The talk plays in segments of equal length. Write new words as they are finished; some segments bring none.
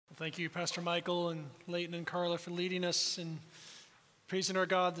Thank you, Pastor Michael and Leighton and Carla, for leading us and praising our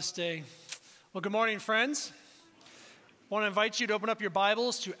God this day. Well, good morning, friends. I want to invite you to open up your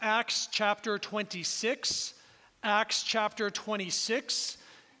Bibles to Acts chapter 26. Acts chapter 26.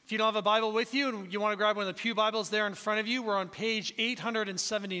 If you don't have a Bible with you and you want to grab one of the pew Bibles there in front of you, we're on page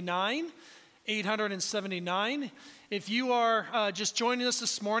 879. 879. If you are just joining us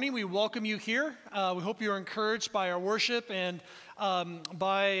this morning, we welcome you here. We hope you're encouraged by our worship and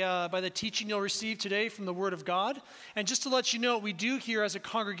by the teaching you'll receive today from the Word of God. And just to let you know, what we do here as a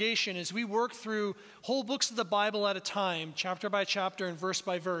congregation is we work through whole books of the Bible at a time, chapter by chapter and verse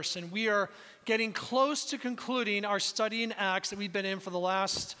by verse. And we are getting close to concluding our study in Acts that we've been in for the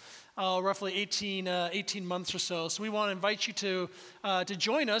last roughly 18 months or so. So we want to invite you to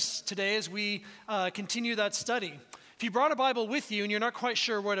join us today as we continue that study. If you brought a Bible with you and you're not quite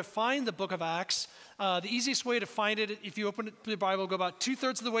sure where to find the book of Acts, the easiest way to find it, if you open the Bible, go about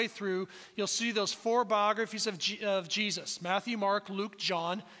 2/3 of the way through, you'll see those four biographies of Jesus: Matthew, Mark, Luke,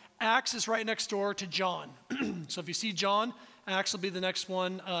 John. Acts is right next door to John. So if you see John, Acts will be the next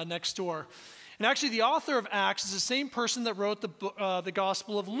one next door. And actually, the author of Acts is the same person that wrote the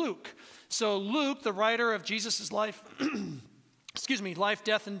Gospel of Luke. So Luke, the writer of Jesus' life, life,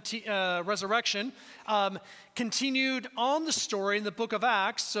 death, and resurrection, continued on the story in the book of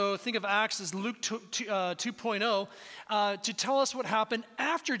Acts. So think of Acts as Luke 2.0 to tell us what happened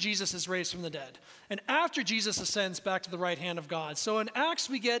after Jesus is raised from the dead and after Jesus ascends back to the right hand of God. So in Acts,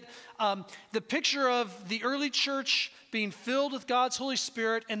 we get the picture of the early church being filled with God's Holy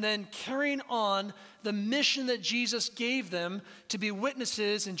Spirit and then carrying on the mission that Jesus gave them to be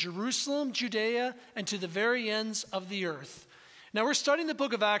witnesses in Jerusalem, Judea, and to the very ends of the earth. Now, we're studying the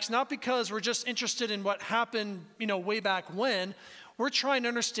book of Acts not because we're just interested in what happened, way back when. We're trying to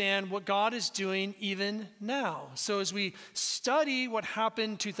understand what God is doing even now. So as we study what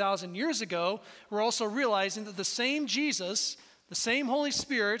happened 2,000 years ago, we're also realizing that the same Jesus, the same Holy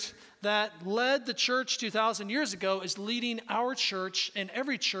Spirit that led the church 2,000 years ago is leading our church and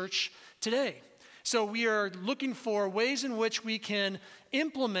every church today. So we are looking for ways in which we can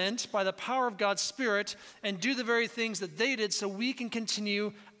implement by the power of God's Spirit and do the very things that they did so we can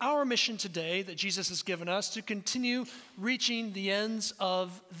continue our mission today that Jesus has given us to continue reaching the ends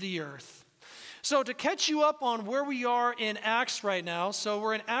of the earth. So to catch you up on where we are in Acts right now, so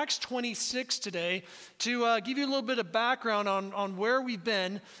we're in Acts 26 today. To give you a little bit of background on where we've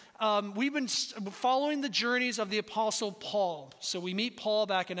been following the journeys of the Apostle Paul. So we meet Paul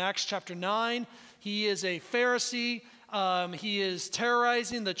back in Acts chapter 9. He is a Pharisee. He is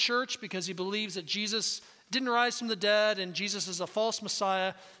terrorizing the church because he believes that Jesus didn't rise from the dead and Jesus is a false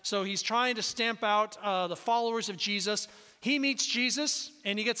Messiah. So he's trying to stamp out the followers of Jesus. He meets Jesus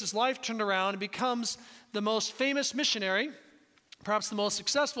and he gets his life turned around and becomes the most famous missionary, perhaps the most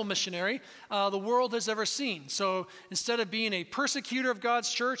successful missionary the world has ever seen. So instead of being a persecutor of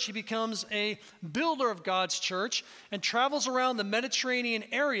God's church, he becomes a builder of God's church and travels around the Mediterranean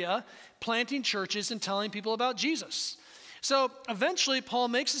area planting churches and telling people about Jesus. So eventually, Paul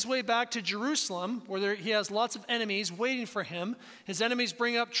makes his way back to Jerusalem, where he has lots of enemies waiting for him. His enemies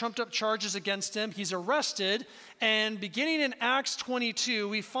bring up trumped-up charges against him. He's arrested, and beginning in Acts 22,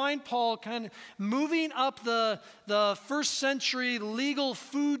 we find Paul kind of moving up the first century legal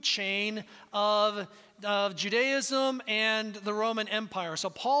food chain of Judaism and the Roman Empire. So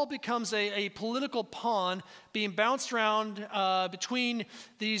Paul becomes a political pawn being bounced around between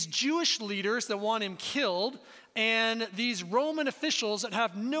these Jewish leaders that want him killed and these Roman officials that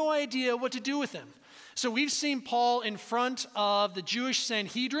have no idea what to do with him. So we've seen Paul in front of the Jewish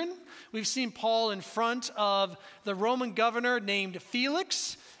Sanhedrin. We've seen Paul in front of the Roman governor named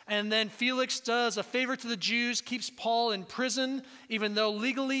Felix. And then Felix does a favor to the Jews, keeps Paul in prison, even though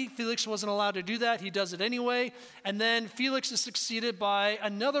legally Felix wasn't allowed to do that. He does it anyway. And then Felix is succeeded by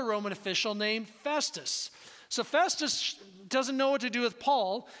another Roman official named Festus. So Festus doesn't know what to do with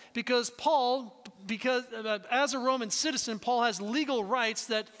Paul because as a Roman citizen, Paul has legal rights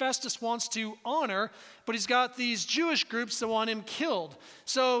that Festus wants to honor, but he's got these Jewish groups that want him killed.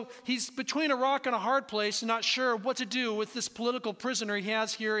 So he's between a rock and a hard place and not sure what to do with this political prisoner he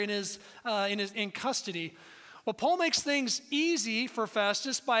has here in custody. Well, Paul makes things easy for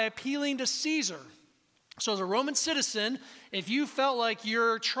Festus by appealing to Caesar. So as a Roman citizen, if you felt like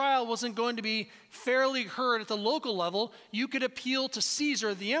your trial wasn't going to be fairly heard at the local level, you could appeal to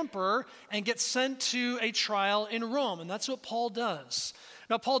Caesar, the emperor, and get sent to a trial in Rome. And that's what Paul does.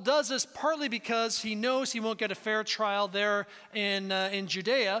 Now, Paul does this partly because he knows he won't get a fair trial there in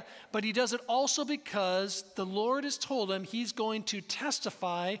Judea, but he does it also because the Lord has told him he's going to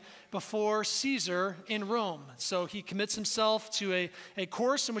testify before Caesar in Rome. So he commits himself to a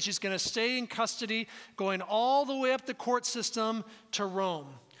course in which he's going to stay in custody, going all the way up the court system to Rome.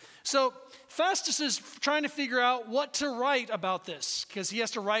 So Festus is trying to figure out what to write about this because he has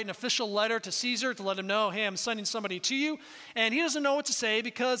to write an official letter to Caesar to let him know, hey, I'm sending somebody to you. And he doesn't know what to say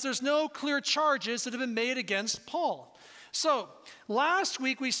because there's no clear charges that have been made against Paul. So last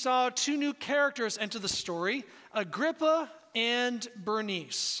week we saw two new characters enter the story, Agrippa and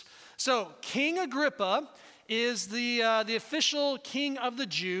Bernice. So King Agrippa is the official king of the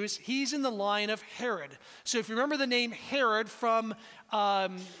Jews. He's in the line of Herod. So if you remember the name Herod from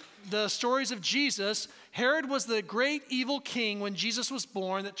the stories of Jesus, Herod was the great evil king when Jesus was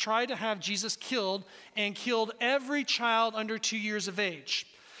born that tried to have Jesus killed and killed every child under 2 years of age.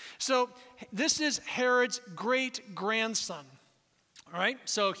 So this is Herod's great-grandson. All right,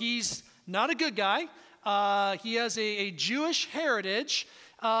 so he's not a good guy. He has a Jewish heritage,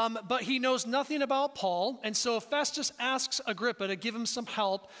 but he knows nothing about Paul. And so Festus asks Agrippa to give him some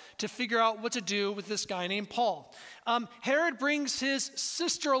help to figure out what to do with this guy named Paul. Herod brings his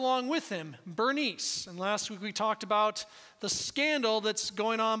sister along with him, Bernice. And last week we talked about the scandal that's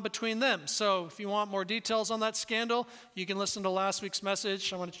going on between them. So if you want more details on that scandal, you can listen to last week's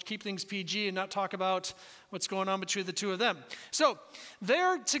message. I want to keep things PG and not talk about what's going on between the two of them. So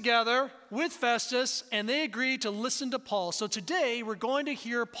they're together with Festus, and they agree to listen to Paul. So today we're going to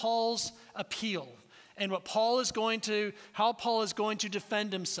hear Paul's appeal and how Paul is going to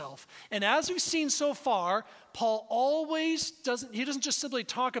defend himself. And as we've seen so far, Paul doesn't just simply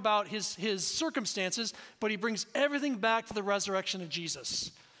talk about his circumstances, but he brings everything back to the resurrection of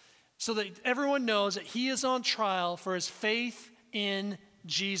Jesus so that everyone knows that he is on trial for his faith in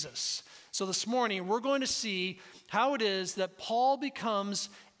Jesus. So this morning, we're going to see how it is that Paul becomes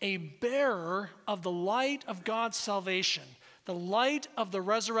a bearer of the light of God's salvation, the light of the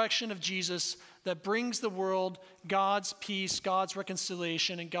resurrection of Jesus that brings the world God's peace, God's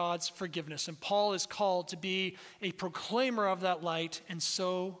reconciliation, and God's forgiveness. And Paul is called to be a proclaimer of that light, and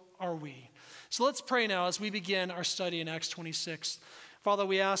so are we. So let's pray now as we begin our study in Acts 26. Father,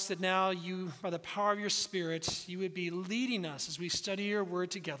 we ask that now you, by the power of your Spirit, you would be leading us as we study your word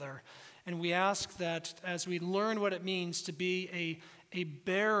together. And we ask that as we learn what it means to be a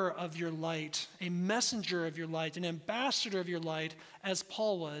bearer of your light, a messenger of your light, an ambassador of your light, as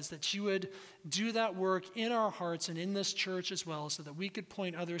Paul was, that you would do that work in our hearts and in this church as well, so that we could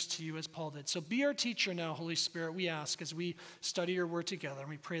point others to you as Paul did. So be our teacher now, Holy Spirit, we ask, as we study your word together. And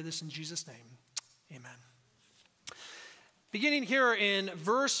we pray this in Jesus' name. Amen. Beginning here in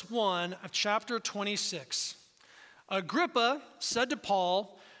verse 1 of chapter 26, Agrippa said to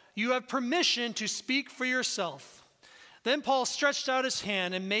Paul, "You have permission to speak for yourself." Then Paul stretched out his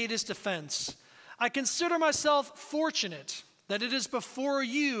hand and made his defense. "I consider myself fortunate that it is before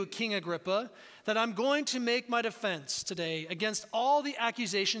you, King Agrippa, that I'm going to make my defense today against all the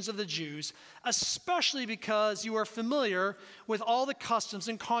accusations of the Jews, especially because you are familiar with all the customs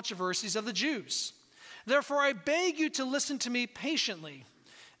and controversies of the Jews. Therefore, I beg you to listen to me patiently."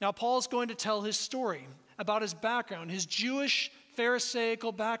 Now, Paul's going to tell his story about his background, his Jewish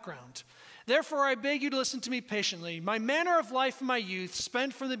Pharisaical background. "Therefore, I beg you to listen to me patiently. My manner of life in my youth,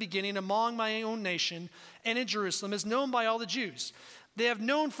 spent from the beginning among my own nation and in Jerusalem, is known by all the Jews. They have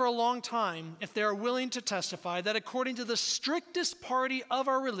known for a long time, if they are willing to testify, that according to the strictest party of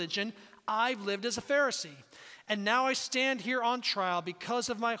our religion, I've lived as a Pharisee. And now I stand here on trial because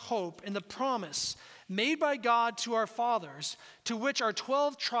of my hope in the promise made by God to our fathers, to which our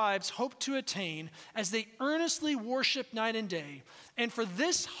 12 tribes hope to attain as they earnestly worship night and day. And for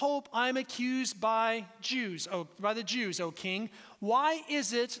this hope I am accused by the Jews, O king. Why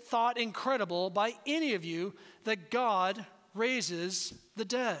is it thought incredible by any of you that God raises the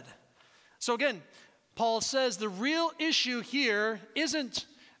dead?" So again, Paul says the real issue here isn't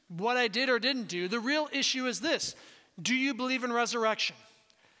what I did or didn't do. The real issue is this: do you believe in resurrection?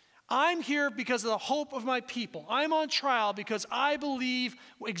 I'm here because of the hope of my people. I'm on trial because I believe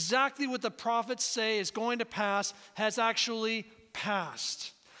exactly what the prophets say is going to pass has actually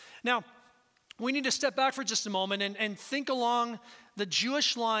passed. Now, we need to step back for just a moment and think along the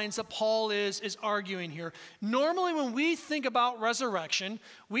Jewish lines that Paul is arguing here. Normally, when we think about resurrection,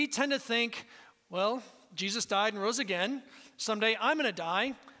 we tend to think, well, Jesus died and rose again. Someday I'm going to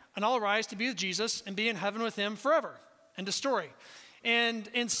die, and I'll rise to be with Jesus and be in heaven with him forever. End of story. And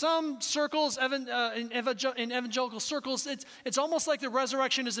in some circles, in evangelical circles, it's almost like the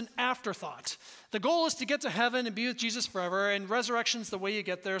resurrection is an afterthought. The goal is to get to heaven and be with Jesus forever, and resurrection's the way you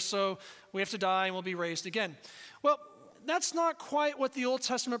get there, so we have to die and we'll be raised again. Well, that's not quite what the Old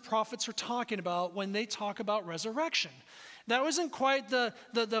Testament prophets are talking about when they talk about resurrection. That wasn't quite the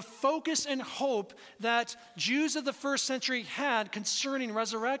focus and hope that Jews of the first century had concerning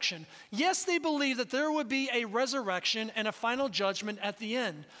resurrection. Yes, they believed that there would be a resurrection and a final judgment at the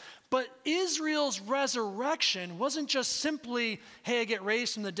end. But Israel's resurrection wasn't just simply, hey, I get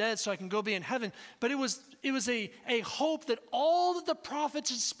raised from the dead so I can go be in heaven. But it was a hope that all that the prophets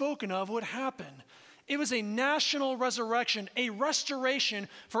had spoken of would happen. It was a national resurrection, a restoration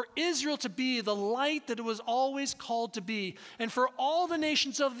for Israel to be the light that it was always called to be, and for all the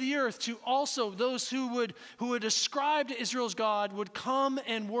nations of the earth to also, those who would ascribe to Israel's God would come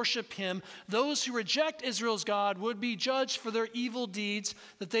and worship him. Those who reject Israel's God would be judged for their evil deeds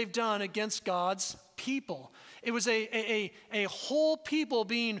that they've done against God's people. It was a whole people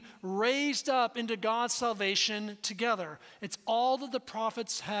being raised up into God's salvation together. It's all that the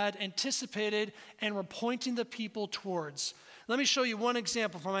prophets had anticipated and were pointing the people towards. Let me show you one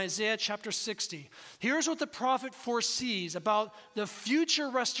example from Isaiah chapter 60. Here's what the prophet foresees about the future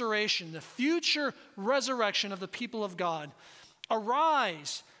restoration, the future resurrection of the people of God.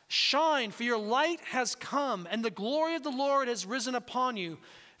 Arise, shine, for your light has come, and the glory of the Lord has risen upon you.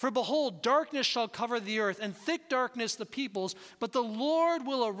 For behold, darkness shall cover the earth, and thick darkness the peoples, but the Lord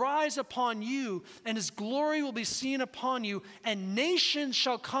will arise upon you, and his glory will be seen upon you, and nations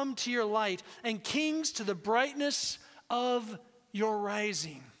shall come to your light, and kings to the brightness of your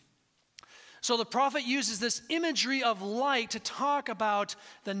rising. So the prophet uses this imagery of light to talk about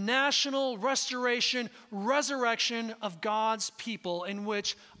the national restoration, resurrection of God's people, in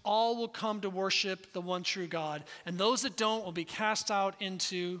which all will come to worship the one true God. And those that don't will be cast out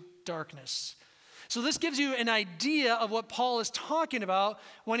into darkness. So this gives you an idea of what Paul is talking about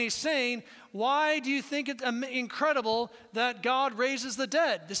when he's saying, why do you think it incredible that God raises the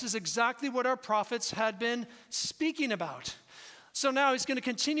dead? This is exactly what our prophets had been speaking about. So now he's going to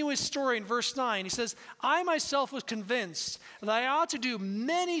continue his story in verse 9. He says, I myself was convinced that I ought to do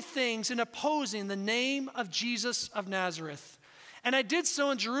many things in opposing the name of Jesus of Nazareth. And I did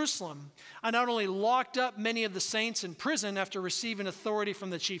so in Jerusalem. I not only locked up many of the saints in prison after receiving authority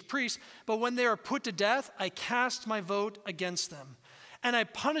from the chief priests, but when they were put to death, I cast my vote against them. And I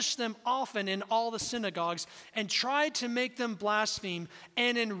punished them often in all the synagogues and tried to make them blaspheme,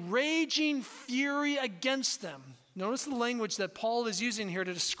 and in raging fury against them. Notice the language that Paul is using here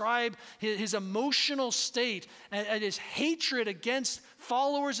to describe his emotional state and his hatred against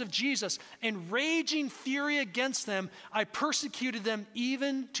followers of Jesus. And raging fury against them, I persecuted them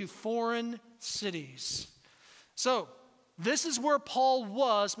even to foreign cities. So, this is where Paul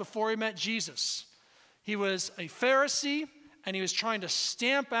was before he met Jesus. He was a Pharisee, and he was trying to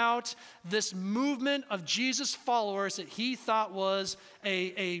stamp out this movement of Jesus followers that he thought was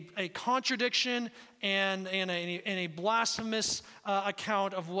a contradiction and a blasphemous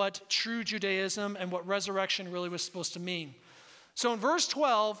account of what true Judaism and what resurrection really was supposed to mean. So in verse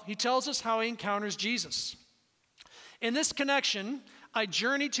 12, he tells us how he encounters Jesus. In this connection, I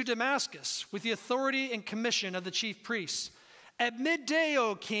journeyed to Damascus with the authority and commission of the chief priests. At midday,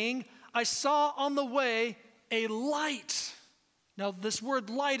 O king, I saw on the way a light. Now, this word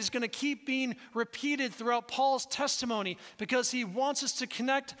light is going to keep being repeated throughout Paul's testimony because he wants us to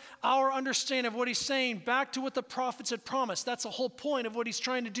connect our understanding of what he's saying back to what the prophets had promised. That's the whole point of what he's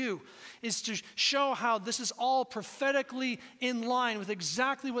trying to do, is to show how this is all prophetically in line with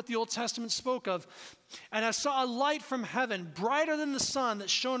exactly what the Old Testament spoke of. And I saw a light from heaven, brighter than the sun, that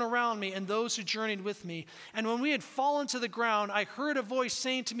shone around me and those who journeyed with me. And when we had fallen to the ground, I heard a voice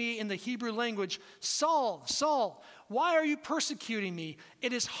saying to me in the Hebrew language, Saul, Saul, why are you persecuting me?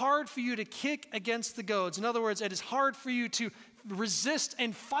 It is hard for you to kick against the goads. In other words, it is hard for you to resist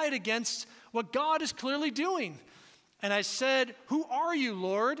and fight against what God is clearly doing. And I said, who are you,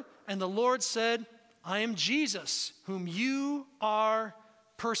 Lord? And the Lord said, I am Jesus, whom you are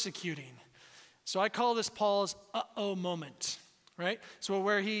persecuting. So I call this Paul's uh-oh moment, right? So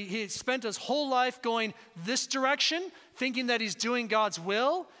where he spent his whole life going this direction, thinking that he's doing God's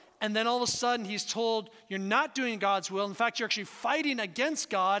will, and then all of a sudden he's told you're not doing God's will. In fact, you're actually fighting against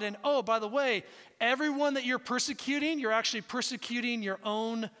God. And oh, by the way, everyone that you're persecuting, you're actually persecuting your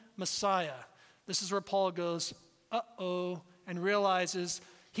own Messiah. This is where Paul goes, uh-oh, and realizes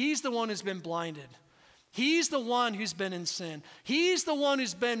he's the one who's been blinded. He's the one who's been in sin. He's the one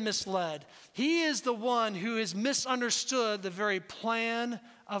who's been misled. He is the one who has misunderstood the very plan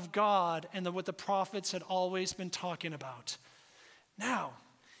of God and what the prophets had always been talking about. Now,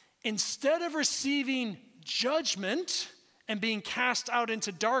 instead of receiving judgment and being cast out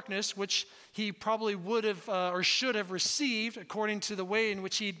into darkness, which he probably would have or should have received according to the way in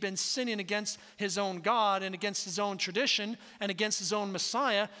which he'd been sinning against his own God and against his own tradition and against his own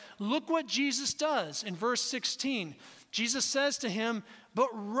Messiah, look what Jesus does in verse 16. Jesus says to him, "But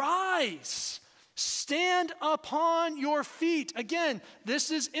rise, stand upon your feet." Again, this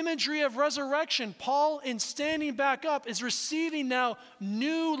is imagery of resurrection. Paul, in standing back up, is receiving now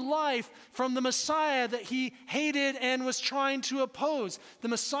new life from the Messiah that he hated and was trying to oppose. The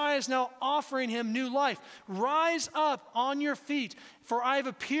Messiah is now offering him new life. Rise up on your feet, for I have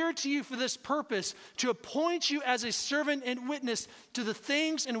appeared to you for this purpose, to appoint you as a servant and witness to the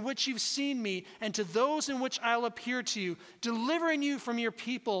things in which you've seen me, and to those in which I'll appear to you, delivering you from your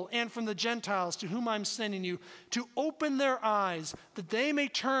people and from the Gentiles to whom I'm sending you, to open their eyes, that they may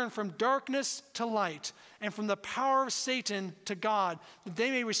turn from darkness to light, and from the power of Satan to God, that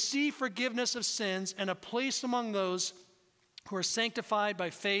they may receive forgiveness of sins and a place among those who are sanctified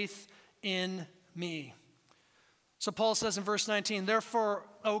by faith in me. So Paul says in verse 19, "Therefore,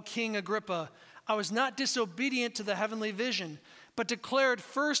 O King Agrippa, I was not disobedient to the heavenly vision, but declared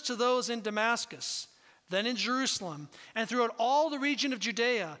first to those in Damascus, then in Jerusalem, and throughout all the region of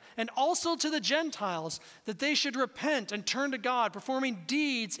Judea, and also to the Gentiles, that they should repent and turn to God, performing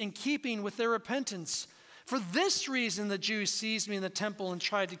deeds in keeping with their repentance. For this reason the Jews seized me in the temple and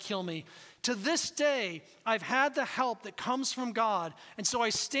tried to kill me. To this day I've had the help that comes from God, and so I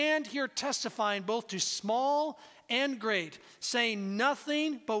stand here testifying both to small and great, saying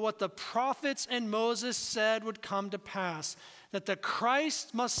nothing but what the prophets and Moses said would come to pass, that the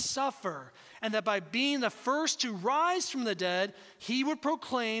Christ must suffer, and that by being the first to rise from the dead, he would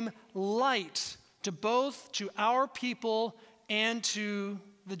proclaim light to both to our people and to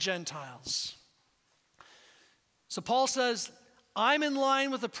the Gentiles." So Paul says, I'm in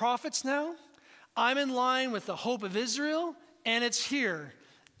line with the prophets now. I'm in line with the hope of Israel, and it's here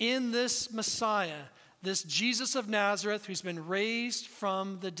in this Messiah, this Jesus of Nazareth who's been raised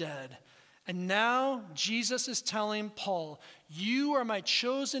from the dead. And now Jesus is telling Paul, you are my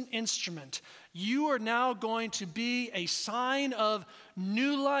chosen instrument. You are now going to be a sign of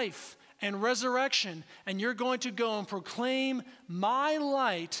new life and resurrection, and you're going to go and proclaim my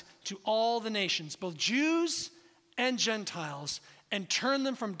light to all the nations, both Jews and Gentiles, and turn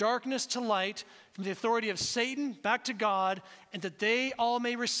them from darkness to light, from the authority of Satan back to God, and that they all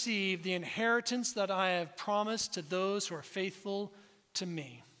may receive the inheritance that I have promised to those who are faithful to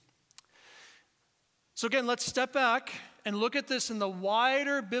me. So again, let's step back and look at this in the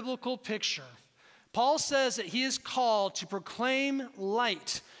wider biblical picture. Paul says that he is called to proclaim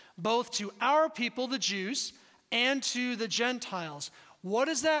light, both to our people, the Jews, and to the Gentiles. What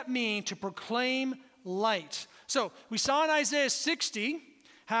does that mean, to proclaim light? So we saw in Isaiah 60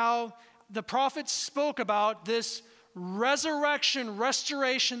 how the prophets spoke about this resurrection,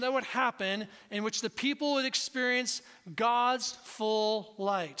 restoration that would happen, in which the people would experience God's full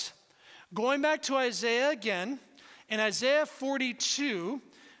light. Going back to Isaiah again, in Isaiah 42,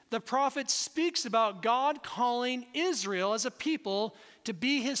 the prophet speaks about God calling Israel as a people to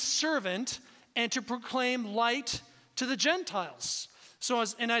be his servant and to proclaim light to the Gentiles. So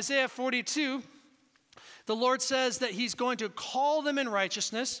in Isaiah 42, the Lord says that he's going to call them in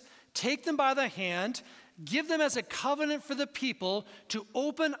righteousness, take them by the hand, give them as a covenant for the people, to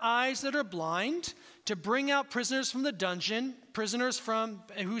open eyes that are blind, to bring out prisoners from the dungeon, prisoners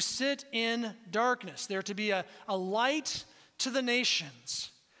who sit in darkness. They're to be a light to the nations.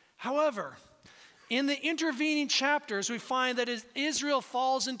 However, in the intervening chapters, we find that Israel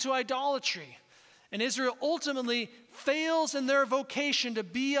falls into idolatry, and Israel ultimately fails in their vocation to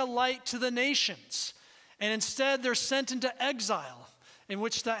be a light to the nations. And instead, they're sent into exile,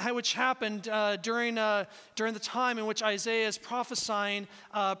 which happened during the time in which Isaiah is prophesying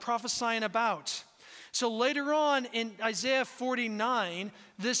about. So later on in Isaiah 49,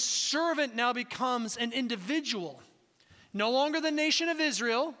 this servant now becomes an individual. No longer the nation of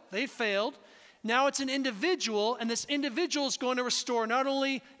Israel, they failed. Now it's an individual, and this individual is going to restore not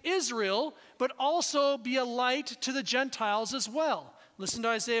only Israel, but also be a light to the Gentiles as well. Listen to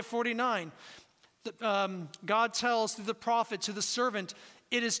Isaiah 49. God tells through the prophet to the servant,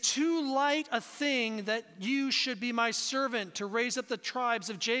 "It is too light a thing that you should be my servant, to raise up the tribes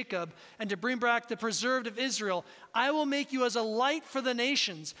of Jacob and to bring back the preserved of Israel. I will make you as a light for the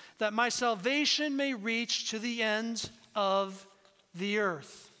nations, that my salvation may reach to the ends of the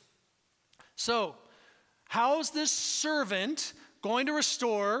earth." So, how is this servant going to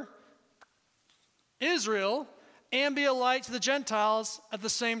restore Israel and be a light to the Gentiles at the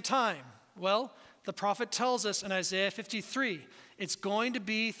same time? Well, the prophet tells us in Isaiah 53, it's going to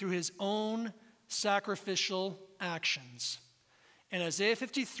be through his own sacrificial actions. In Isaiah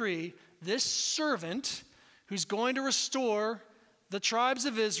 53, this servant who's going to restore the tribes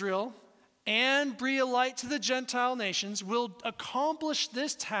of Israel and bring a light to the Gentile nations will accomplish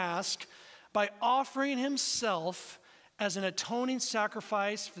this task by offering himself as an atoning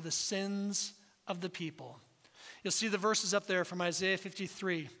sacrifice for the sins of the people. You'll see the verses up there from Isaiah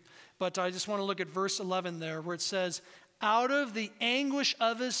 53, but I just want to look at verse 11 there where it says, "Out of the anguish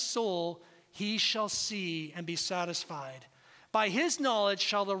of his soul he shall see and be satisfied. By his knowledge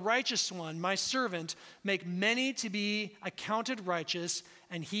shall the righteous one, my servant, make many to be accounted righteous,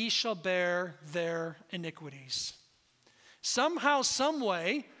 and he shall bear their iniquities." Somehow, some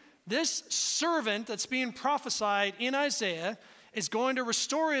way, this servant that's being prophesied in Isaiah is going to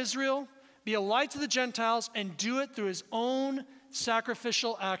restore Israel, be a light to the Gentiles, and do it through his own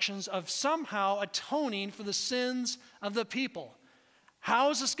sacrificial actions of somehow atoning for the sins of the people. How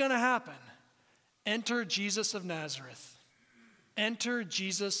is this going to happen? Enter Jesus of Nazareth. Enter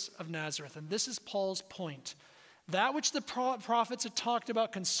Jesus of Nazareth. And this is Paul's point. That which the prophets had talked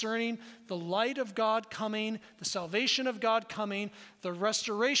about concerning the light of God coming, the salvation of God coming, the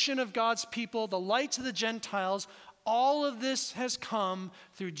restoration of God's people, the light to the Gentiles, all of this has come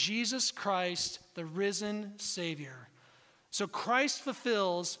through Jesus Christ, the risen Savior. So Christ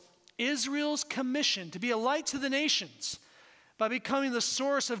fulfills Israel's commission to be a light to the nations by becoming the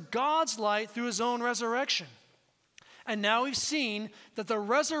source of God's light through his own resurrection. And now we've seen that the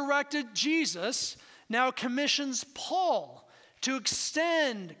resurrected Jesus now commissions Paul to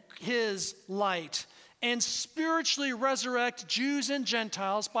extend his light and spiritually resurrect Jews and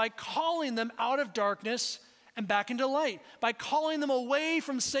Gentiles by calling them out of darkness and back into light, by calling them away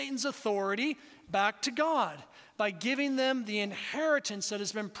from Satan's authority back to God, by giving them the inheritance that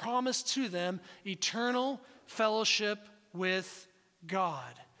has been promised to them, eternal fellowship with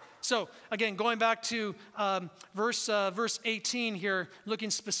God. So, again, going back to verse 18 here, looking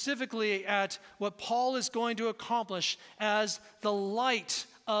specifically at what Paul is going to accomplish as the light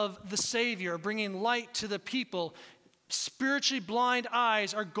of the Savior, bringing light to the people. Spiritually blind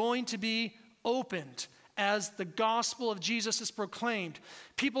eyes are going to be opened as the gospel of Jesus is proclaimed.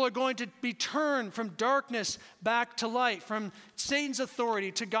 People are going to be turned from darkness back to light, from Satan's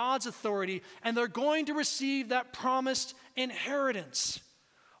authority to God's authority, and they're going to receive that promised inheritance.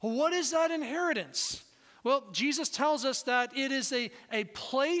 What is that inheritance? Well, Jesus tells us that it is a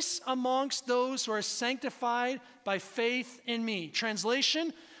place amongst those who are sanctified by faith in me.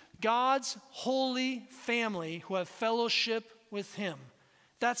 Translation, God's holy family who have fellowship with him.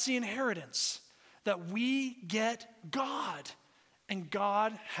 That's the inheritance, that we get God, and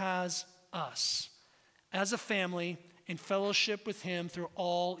God has us as a family in fellowship with him through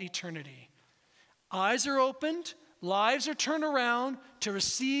all eternity. Eyes are opened, lives are turned around to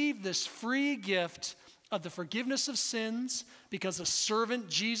receive this free gift of the forgiveness of sins because the servant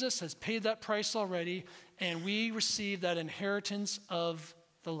Jesus has paid that price already, and we receive that inheritance of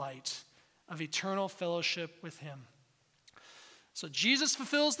the light, of eternal fellowship with him. So Jesus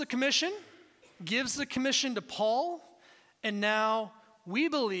fulfills the commission, gives the commission to Paul, and now we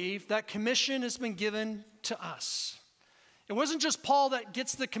believe that commission has been given to us. It wasn't just Paul that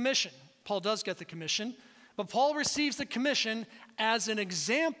gets the commission. Paul does get the commission, but Paul receives the commission as an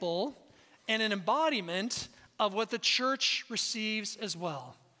example and an embodiment of what the church receives as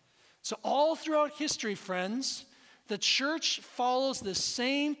well. So all throughout history, friends, the church follows the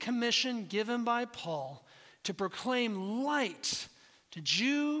same commission given by Paul to proclaim light to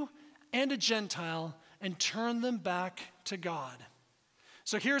Jew and to Gentile and turn them back to God.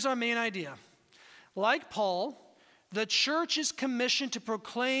 So here's our main idea. Like Paul, the church is commissioned to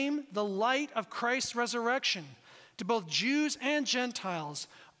proclaim the light of Christ's resurrection to both Jews and Gentiles,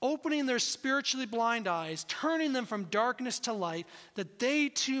 opening their spiritually blind eyes, turning them from darkness to light, that they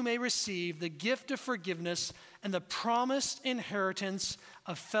too may receive the gift of forgiveness and the promised inheritance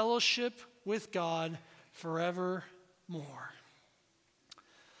of fellowship with God forevermore.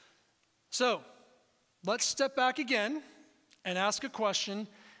 So, let's step back again and ask a question.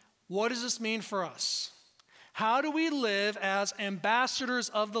 What does this mean for us? How do we live as ambassadors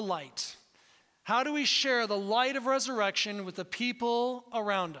of the light? How do we share the light of resurrection with the people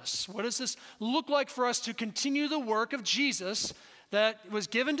around us? What does this look like for us to continue the work of Jesus that was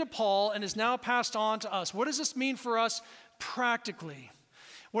given to Paul and is now passed on to us? What does this mean for us practically?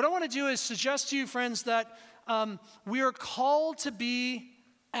 What I want to do is suggest to you, friends, that we are called to be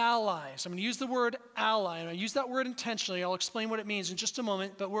allies. I'm going to use the word ally, and I use that word intentionally. I'll explain what it means in just a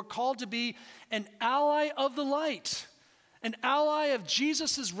moment, but we're called to be an ally of the light, an ally of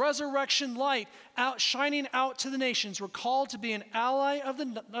Jesus' resurrection light, shining out to the nations. We're called to be an ally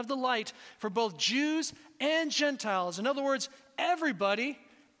of the light for both Jews and Gentiles. In other words, everybody,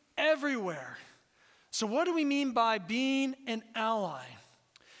 everywhere. So what do we mean by being an ally?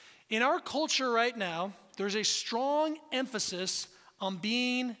 In our culture right now, there's a strong emphasis on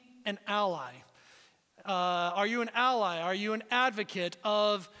being an ally. Are you an ally? Are you an advocate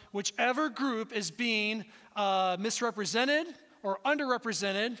of whichever group is being misrepresented or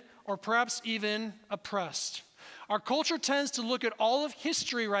underrepresented or perhaps even oppressed? Our culture tends to look at all of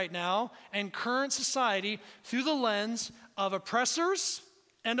history right now and current society through the lens of oppressors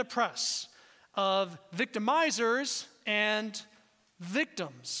and oppressed, of victimizers and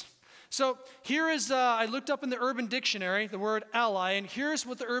victims. So here is, I looked up in the Urban Dictionary the word ally, and here's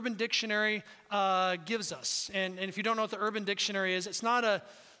what the Urban Dictionary gives us. And if you don't know what the Urban Dictionary is, it's not a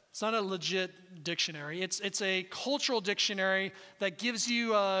legit dictionary. It's a cultural dictionary that gives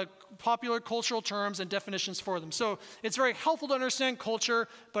you popular cultural terms and definitions for them. So it's very helpful to understand culture,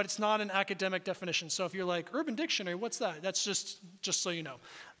 but it's not an academic definition. So if you're like, Urban Dictionary, what's that? That's just so you know.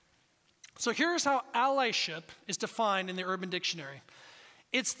 So here's how allyship is defined in the Urban Dictionary.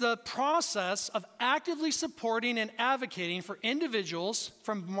 It's the process of actively supporting and advocating for individuals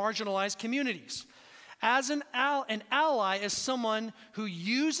from marginalized communities. As an ally is someone who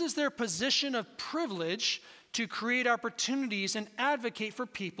uses their position of privilege to create opportunities and advocate for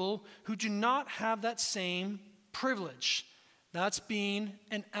people who do not have that same privilege. That's being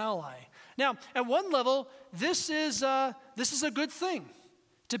an ally. Now, at one level, this is a good thing.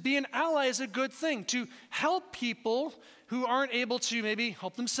 To be an ally is a good thing. To help people who aren't able to maybe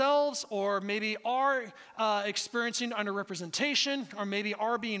help themselves, or maybe are experiencing underrepresentation, or maybe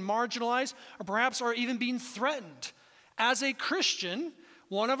are being marginalized, or perhaps are even being threatened. As a Christian,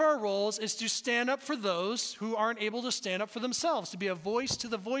 one of our roles is to stand up for those who aren't able to stand up for themselves, to be a voice to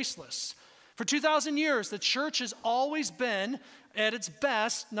the voiceless. For 2,000 years, the church has always been, at its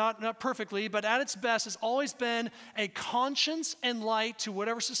best, not perfectly, but at its best, has always been a conscience and light to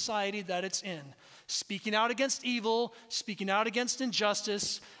whatever society that it's in. Speaking out against evil, speaking out against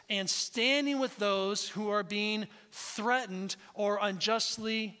injustice, and standing with those who are being threatened or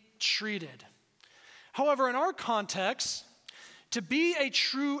unjustly treated. However, in our context, to be a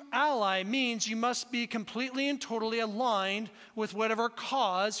true ally means you must be completely and totally aligned with whatever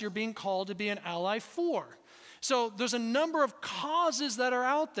cause you're being called to be an ally for. So there's a number of causes that are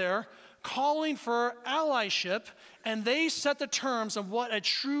out there calling for allyship, and they set the terms of what a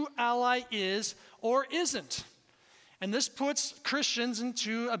true ally is or isn't. And this puts Christians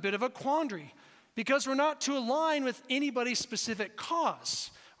into a bit of a quandary, because we're not to align with anybody's specific cause.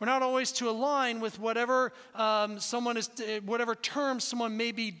 We're not always to align with whatever whatever terms someone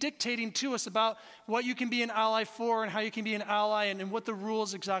may be dictating to us about what you can be an ally for and how you can be an ally and what the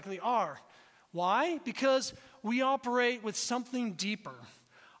rules exactly are. Why? Because we operate with something deeper.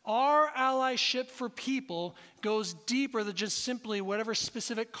 Our allyship for people goes deeper than just simply whatever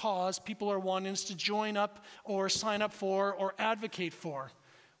specific cause people are wanting us to join up or sign up for or advocate for.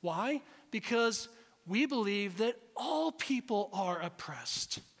 Why? Because we believe that all people are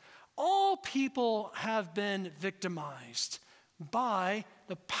oppressed. All people have been victimized by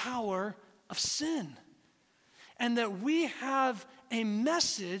the power of sin. And that we have a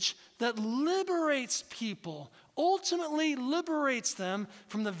message that liberates people, ultimately liberates them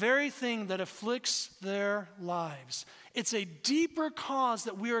from the very thing that afflicts their lives. It's a deeper cause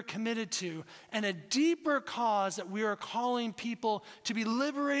that we are committed to, and a deeper cause that we are calling people to be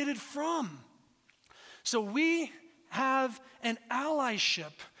liberated from. So we have an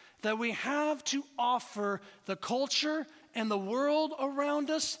allyship that we have to offer the culture and the world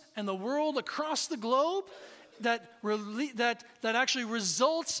around us and the world across the globe that actually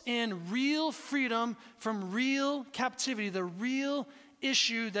results in real freedom from real captivity, the real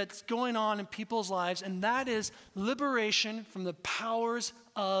issue that's going on in people's lives, and that is liberation from the powers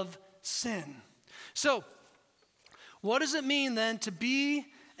of sin. So, what does it mean then to be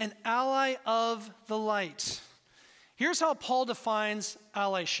an ally of the light? Here's how Paul defines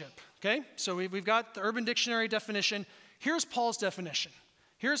allyship, okay? So we've got the Urban Dictionary definition. Here's Paul's definition.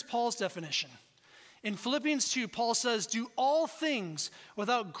 In Philippians 2, Paul says, "Do all things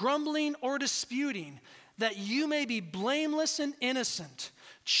without grumbling or disputing, that you may be blameless and innocent,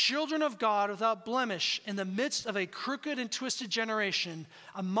 children of God without blemish in the midst of a crooked and twisted generation,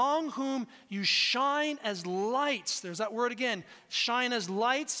 among whom you shine as lights." There's that word again. Shine as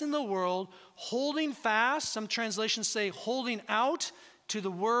lights in the world, holding fast, some translations say holding out, to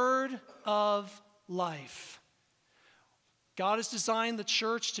the word of life. God has designed the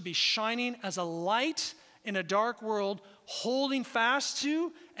church to be shining as a light in a dark world, holding fast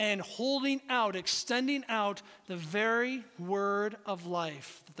to and holding out, extending out the very word of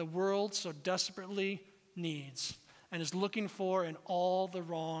life that the world so desperately needs and is looking for in all the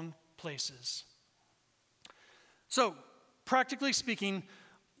wrong places. So, practically speaking,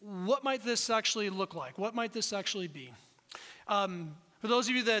 what might this actually look like? What might this actually be? For those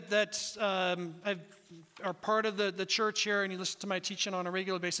of you that are part of the church here and you listen to my teaching on a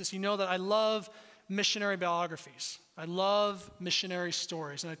regular basis, you know that I love missionary biographies. I love missionary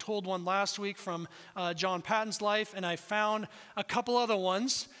stories. And I told one last week from John Patton's life, and I found a couple other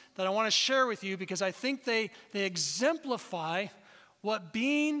ones that I want to share with you because I think they exemplify what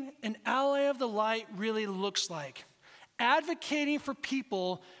being an ally of the light really looks like. Advocating for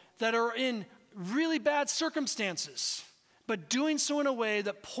people that are in really bad circumstances, but doing so in a way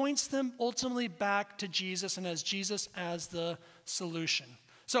that points them ultimately back to Jesus and as Jesus as the solution.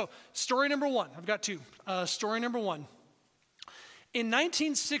 So, story number one. I've got two. Story number one. In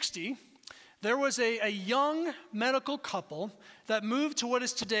 1960, there was a young medical couple that moved to what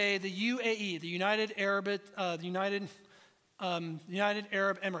is today the UAE, the United Arab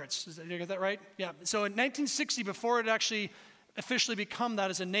Emirates. Did I get that right? Yeah. So in 1960, before it actually officially become that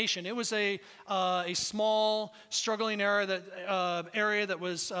as a nation, it was a small, struggling area that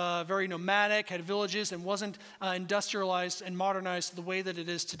was very nomadic, had villages, and wasn't industrialized and modernized the way that it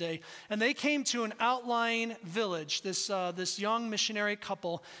is today. And they came to an outlying village, this young missionary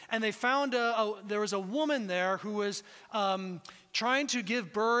couple, and they found there was a woman there who was trying to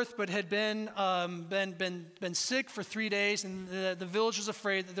give birth, but had been sick for 3 days, and the village was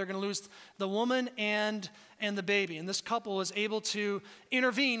afraid that they're going to lose the woman and the baby. And this couple was able to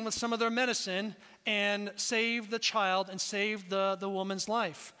intervene with some of their medicine and save the child and save the woman's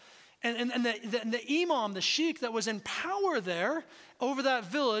life. And the imam, the sheikh that was in power there over that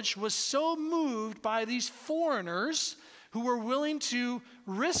village, was so moved by these foreigners who were willing to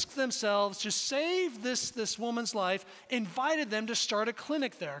risk themselves to save this woman's life, invited them to start a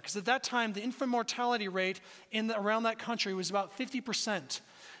clinic there. Because at that time, the infant mortality rate around that country was about 50%.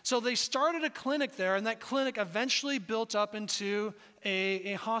 So they started a clinic there, and that clinic eventually built up into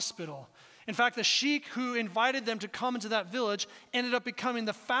a hospital. In fact, the sheikh who invited them to come into that village ended up becoming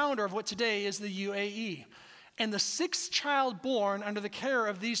the founder of what today is the UAE. And the sixth child born under the care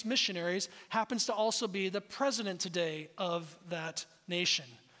of these missionaries happens to also be the president today of that nation.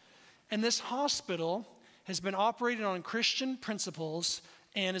 And this hospital has been operated on Christian principles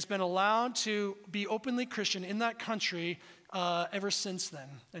and has been allowed to be openly Christian in that country ever since then.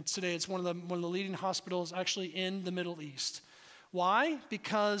 And today it's one of the leading hospitals actually in the Middle East. Why?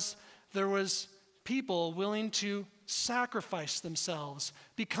 Because there was people willing to sacrifice themselves,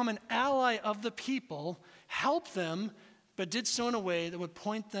 become an ally of the people, help them, but did so in a way that would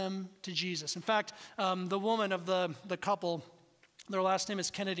point them to Jesus. In fact, the woman of the couple, their last name is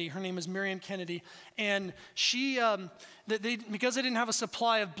Kennedy. Her name is Miriam Kennedy. And she, because they didn't have a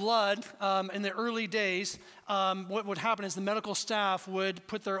supply of blood in the early days, what would happen is the medical staff would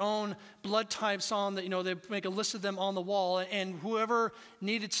put their own blood types on that, they'd make a list of them on the wall, and whoever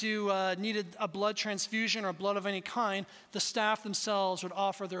needed a blood transfusion or blood of any kind, the staff themselves would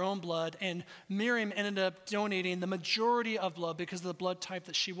offer their own blood, and Miriam ended up donating the majority of blood because of the blood type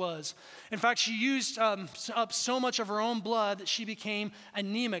that she was. In fact, she used up so much of her own blood that she became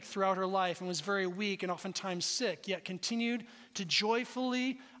anemic throughout her life and was very weak and oftentimes sick, yet continued to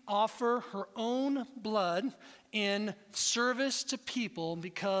joyfully offer her own blood in service to people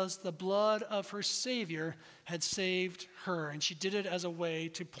because the blood of her Savior had saved her. And she did it as a way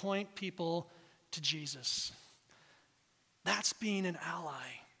to point people to Jesus. That's being an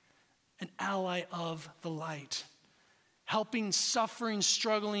ally of the light, helping suffering,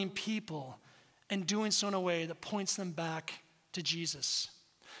 struggling people and doing so in a way that points them back to Jesus.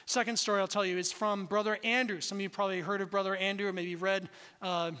 Second story I'll tell you is from Brother Andrew. Some of you probably heard of Brother Andrew or maybe read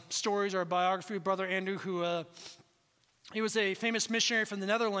stories or a biography of Brother Andrew, who he was a famous missionary from the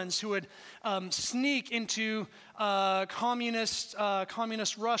Netherlands who would sneak into communist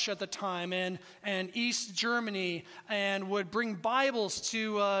Russia at the time and East Germany and would bring Bibles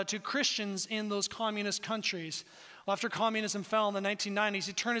to Christians in those communist countries. Well, after communism fell in the 1990s,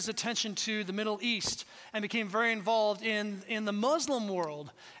 he turned his attention to the Middle East and became very involved in the Muslim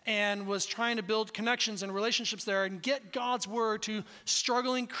world and was trying to build connections and relationships there and get God's word to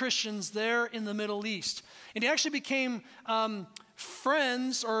struggling Christians there in the Middle East. And he actually became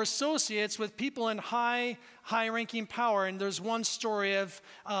friends or associates with people in high-ranking power. And there's one story of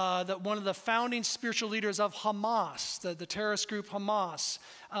that one of the founding spiritual leaders of Hamas, the terrorist group Hamas,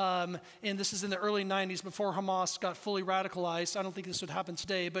 and this is in the early 90s before Hamas got fully radicalized. I don't think this would happen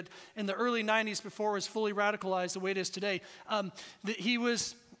today, but in the early 90s before it was fully radicalized the way it is today, he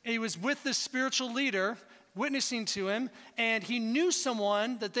was with this spiritual leader witnessing to him, and he knew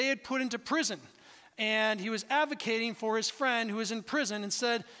someone that they had put into prison. And he was advocating for his friend who was in prison and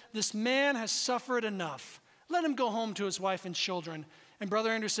said, this man has suffered enough. Let him go home to his wife and children. And Brother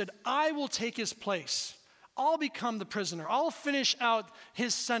Andrew said, I will take his place. I'll become the prisoner. I'll finish out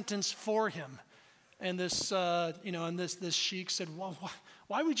his sentence for him. And this sheik said, well,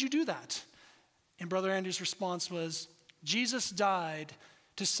 why would you do that? And Brother Andrew's response was, Jesus died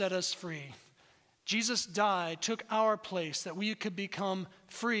to set us free. Jesus died, took our place, that we could become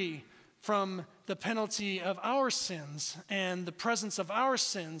free from the penalty of our sins and the presence of our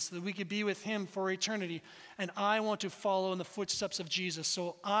sins, so that we could be with him for eternity. And I want to follow in the footsteps of Jesus,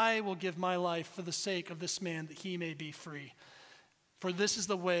 so I will give my life for the sake of this man, that he may be free. For this is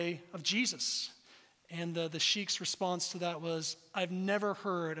the way of Jesus. And the sheik's response to that was, I've never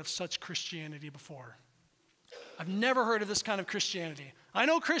heard of such Christianity before. I've never heard of this kind of Christianity. I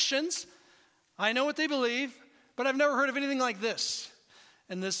know Christians, I know what they believe, but I've never heard of anything like this.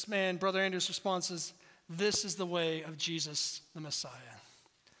 And this man, Brother Andrew's response is, this is the way of Jesus, the Messiah.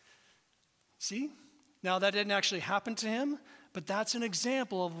 See? Now that didn't actually happen to him, but that's an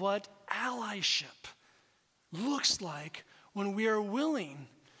example of what allyship looks like when we are willing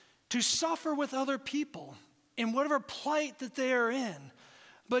to suffer with other people in whatever plight that they are in,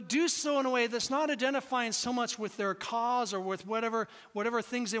 but do so in a way that's not identifying so much with their cause or with whatever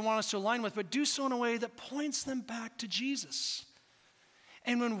things they want us to align with, but do so in a way that points them back to Jesus.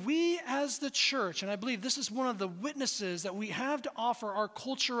 And when we as the church, and I believe this is one of the witnesses that we have to offer our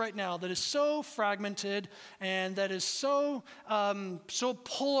culture right now that is so fragmented and that is so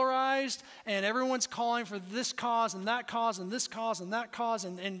polarized, and everyone's calling for this cause and that cause and this cause and that cause,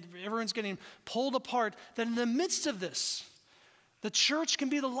 and everyone's getting pulled apart, that in the midst of this, the church can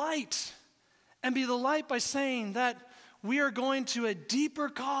be the light, and be the light by saying that we are going to a deeper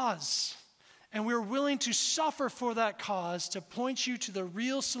cause. And we're willing to suffer for that cause to point you to the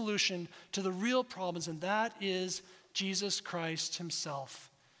real solution, to the real problems, and that is Jesus Christ himself.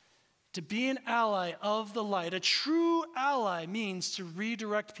 To be an ally of the light, a true ally means to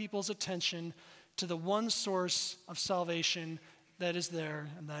redirect people's attention to the one source of salvation that is there,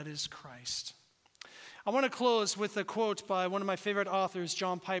 and that is Christ. I want to close with a quote by one of my favorite authors,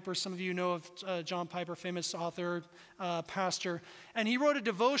 John Piper. Some of you know of John Piper, famous author, pastor. And he wrote a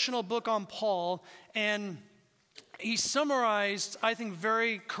devotional book on Paul, and he summarized, I think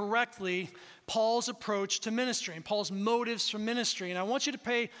very correctly, Paul's approach to ministry and Paul's motives for ministry. And I want you to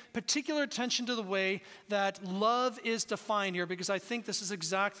pay particular attention to the way that love is defined here, because I think this is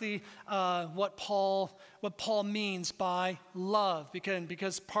exactly what Paul means by love.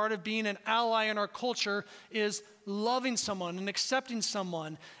 Because part of being an ally in our culture is loving someone and accepting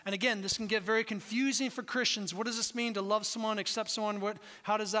someone. And again, this can get very confusing for Christians. What does this mean to love someone, accept someone? What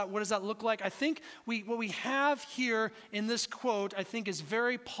does that look like? I think what we have here in this quote, I think, is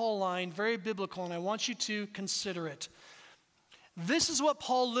very Pauline, very biblical, and I want you to consider it. This is what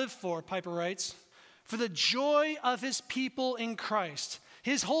Paul lived for, Piper writes, for the joy of his people in Christ.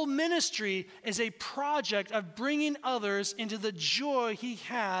 His whole ministry is a project of bringing others into the joy he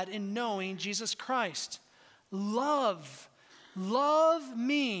had in knowing Jesus Christ. Love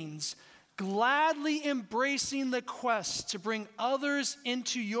means gladly embracing the quest to bring others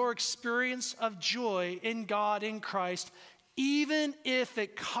into your experience of joy in God in Christ, even if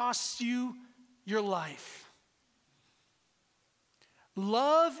it costs you your life.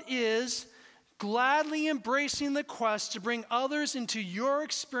 Love is gladly embracing the quest to bring others into your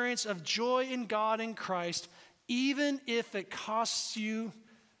experience of joy in God in Christ, even if it costs you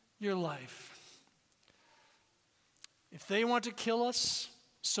your life. If they want to kill us,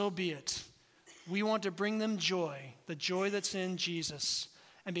 so be it. We want to bring them joy, the joy that's in Jesus.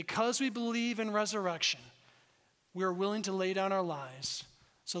 And because we believe in resurrection, we are willing to lay down our lives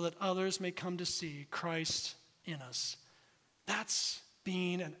so that others may come to see Christ in us. That's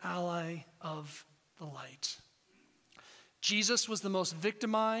being an ally of the light. Jesus was the most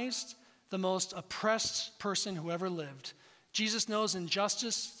victimized, the most oppressed person who ever lived. Jesus knows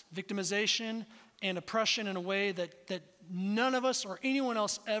injustice, victimization, and oppression in a way that none of us or anyone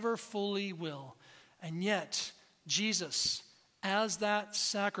else ever fully will. And yet, Jesus, as that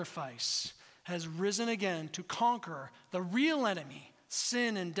sacrifice, has risen again to conquer the real enemy,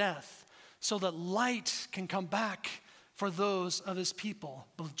 sin and death, so that light can come back for those of his people,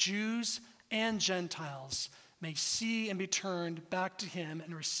 both Jews and Gentiles, may see and be turned back to him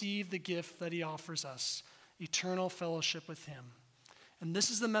and receive the gift that he offers us, eternal fellowship with him. And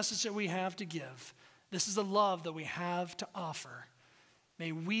this is the message that we have to give. This is the love that we have to offer.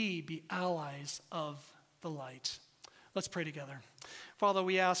 May we be allies of the light. Let's pray together. Father,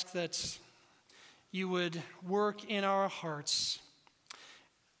 we ask that you would work in our hearts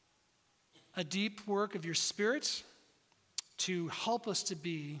a deep work of your Spirit to help us to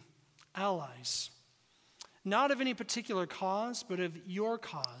be allies, not of any particular cause, but of your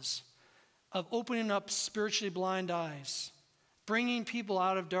cause, of opening up spiritually blind eyes, bringing people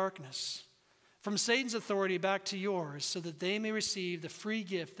out of darkness, from Satan's authority back to yours, so that they may receive the free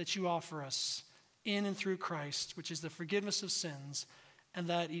gift that you offer us in and through Christ, which is the forgiveness of sins, and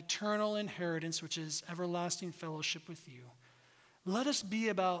that eternal inheritance, which is everlasting fellowship with you. Let us be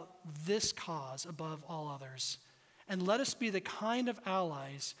about this cause above all others, and let us be the kind of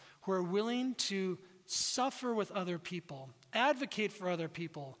allies who are willing to suffer with other people, advocate for other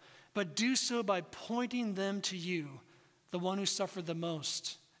people, but do so by pointing them to you, the one who suffered the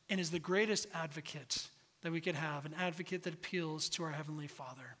most and is the greatest advocate that we could have, an advocate that appeals to our Heavenly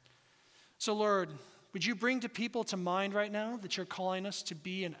Father. So, Lord, would you bring to people to mind right now that you're calling us to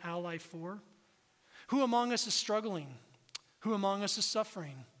be an ally for? Who among us is struggling? Who among us is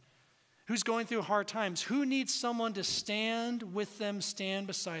suffering? Who's going through hard times? Who needs someone to stand with them, stand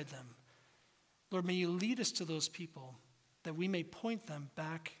beside them? Lord, may you lead us to those people that we may point them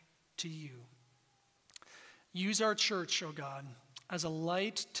back to you. Use our church, O God, as a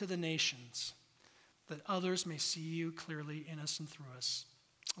light to the nations, that others may see you clearly in us and through us.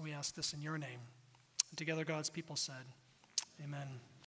 We ask this in your name. And together God's people said, amen.